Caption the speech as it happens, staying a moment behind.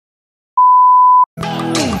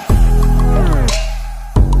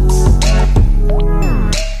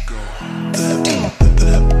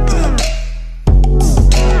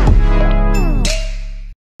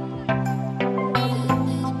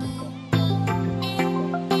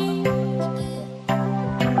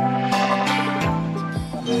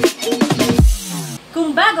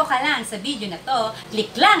Kung bago ka lang sa video na to,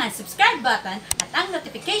 click lang ang subscribe button at ang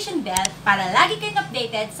notification bell para lagi kayong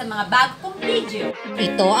updated sa mga bago kong video.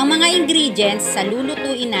 Ito ang mga ingredients sa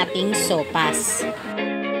lulutuin nating sopas.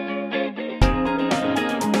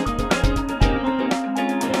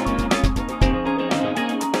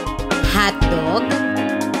 Hotdog,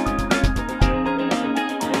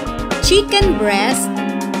 chicken breast,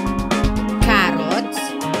 carrots,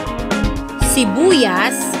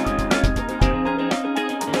 sibuyas,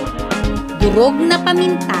 durog na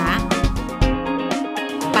paminta,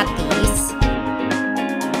 patis,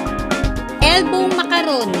 elbow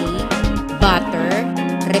macaroni, butter,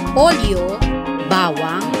 repolyo,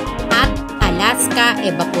 bawang, at Alaska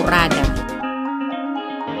evaporada.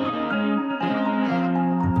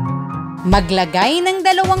 Maglagay ng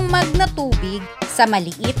 2 mug na tubig sa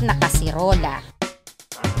maliit na kasirola.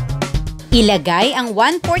 Ilagay ang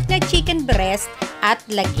 1/4 na chicken breast at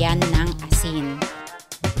lagyan ng asin.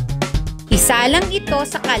 Isalang ito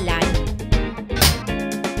sa kalan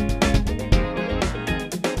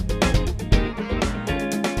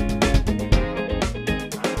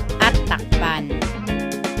at takpan.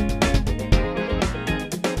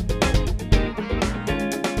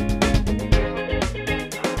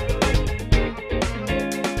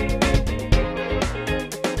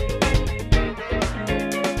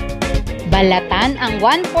 Balatan ang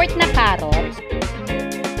 1/4 na carrots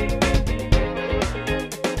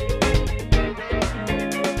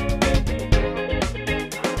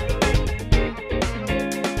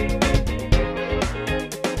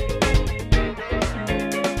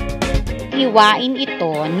hiwain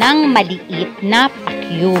ito ng maliit na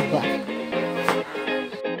pa-cube.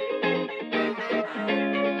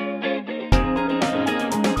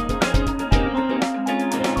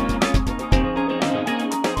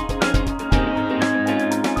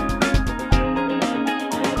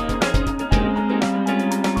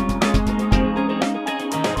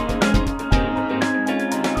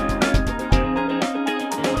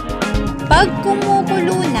 Pag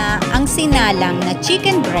kumukulo na ang sinalang na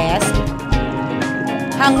chicken breast,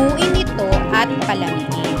 hanguin ito at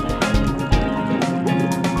palamigin.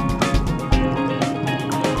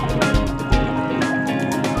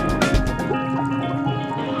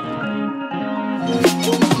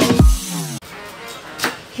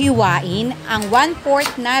 Hiwain ang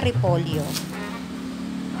 1/4 na repolyo.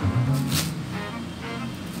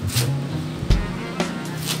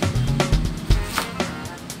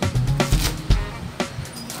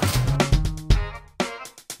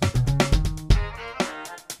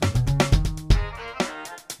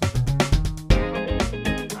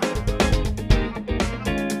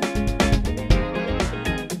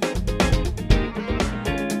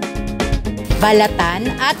 Balatan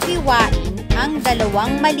at hiwain ang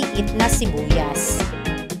 2 maliit na sibuyas.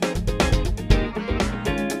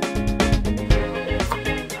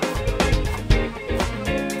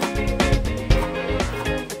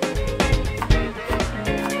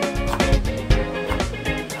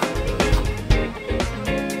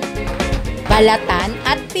 Balatan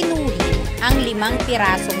at pinuhin ang 5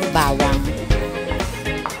 pirasong bawang.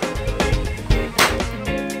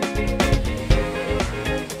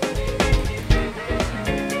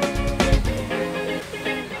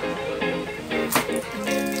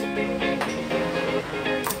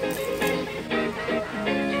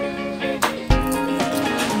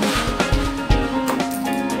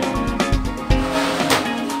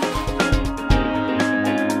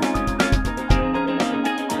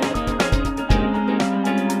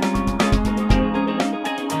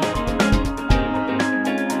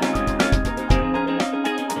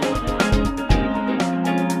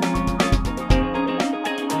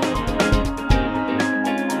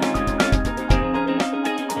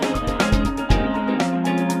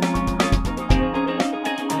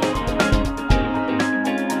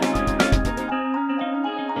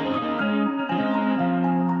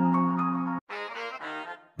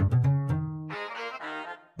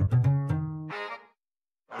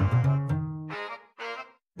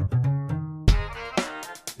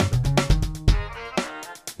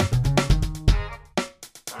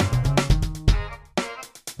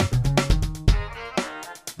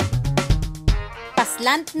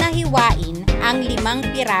 Paslant na hiwain ang 5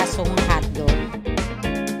 pirasong hotdog.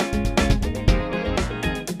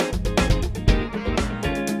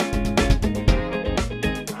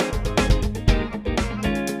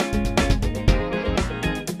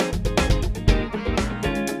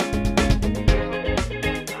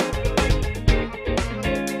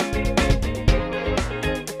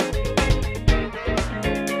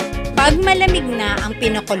 Pag malamig na ang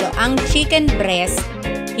pinukuloang chicken breast,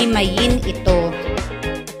 himayin ito.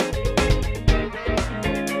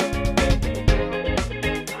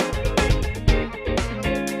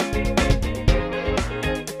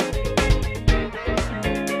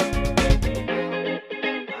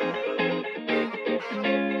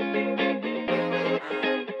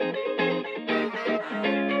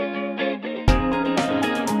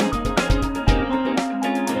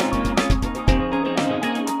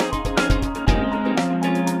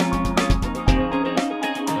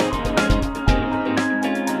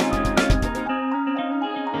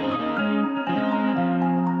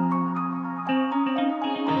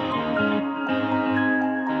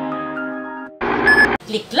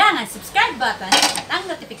 Click lang ang subscribe button at ang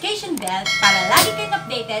notification bell para lagi kayong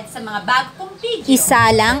updated sa mga bago kong video.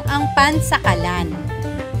 Isalang ang pansakalan.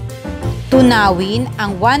 Tunawin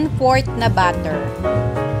ang 1/4 na butter.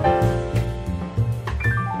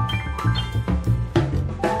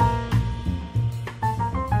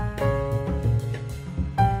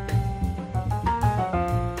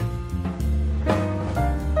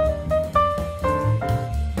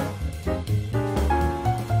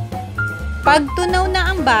 Pag tunaw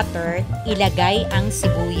na ang butter, ilagay ang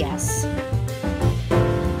sibuyas.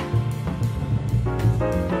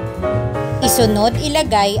 Isunod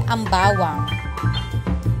ilagay ang bawang.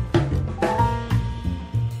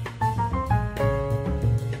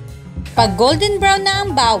 Pag golden brown na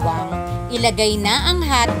ang bawang, ilagay na ang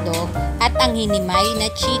hotdog at ang hinimay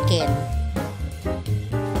na chicken.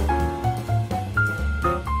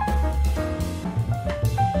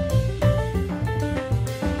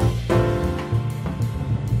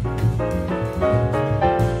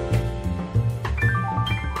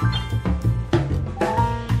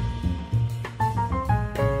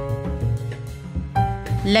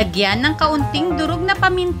 Lagyan ng kaunting durog na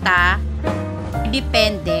paminta,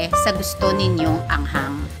 depende sa gusto ninyong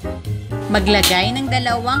anghang. Maglagay ng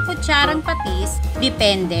 2 kutsarang patis,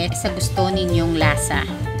 depende sa gusto ninyong lasa.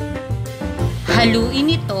 Haluin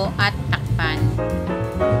ito at takpan.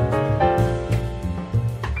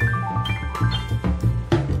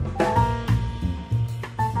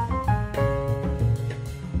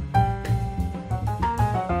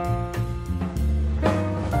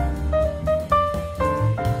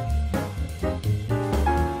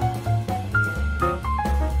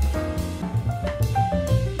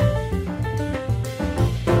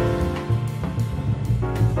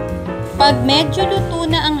 Pag medyo luto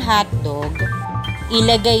na ang hotdog,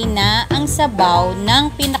 ilagay na ang sabaw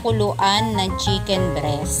ng pinakuluan ng chicken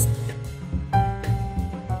breast.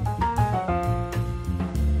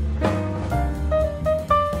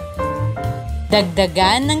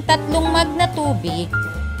 Dagdagan ng 3 mug na tubig.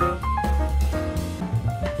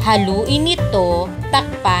 Haluin ito,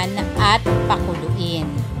 takpan at pakuluin.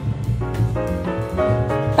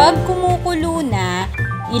 Pag kumukulo na,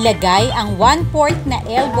 ilagay ang 1/4 na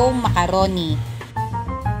elbow macaroni.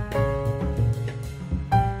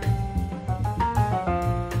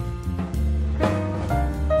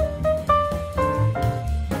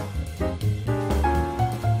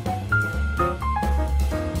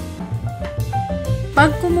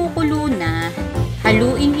 Pag kumukulo na,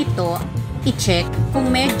 haluin ito, i-check kung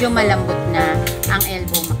medyo malambot na ang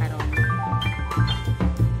elbow macaroni.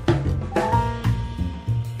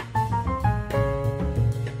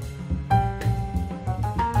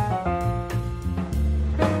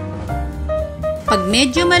 Pag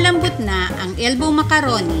medyo malambot na ang elbow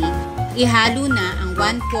macaroni, ihalo na ang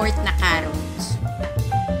 1/4 na carrots.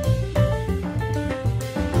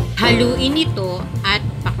 Haluin ito at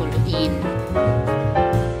pakuluin.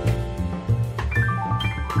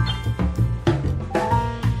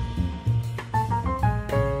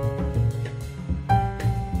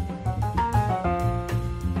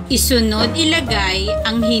 Isunod ilagay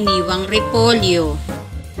ang hiniwang repolyo.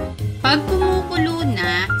 Pag kumukulo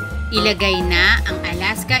na, ilagay na ang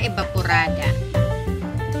Alaska evaporada.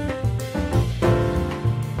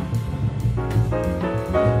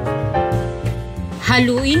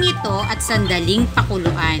 Haluin ito at sandaling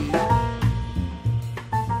pakuluan.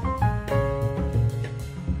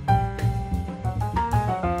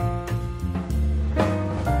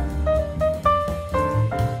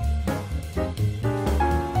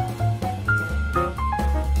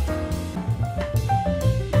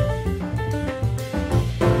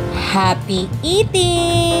 Happy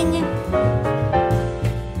eating!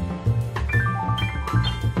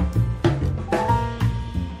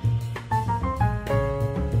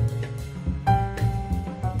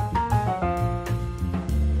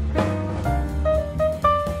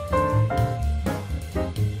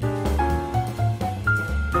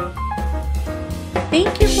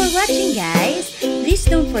 Thank you for watching, guys! Please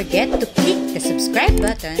don't forget to click the subscribe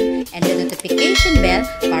button and the notification bell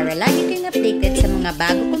para lagi kayong updated sa mga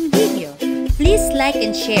bago kong video. Please like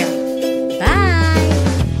and share. Bye!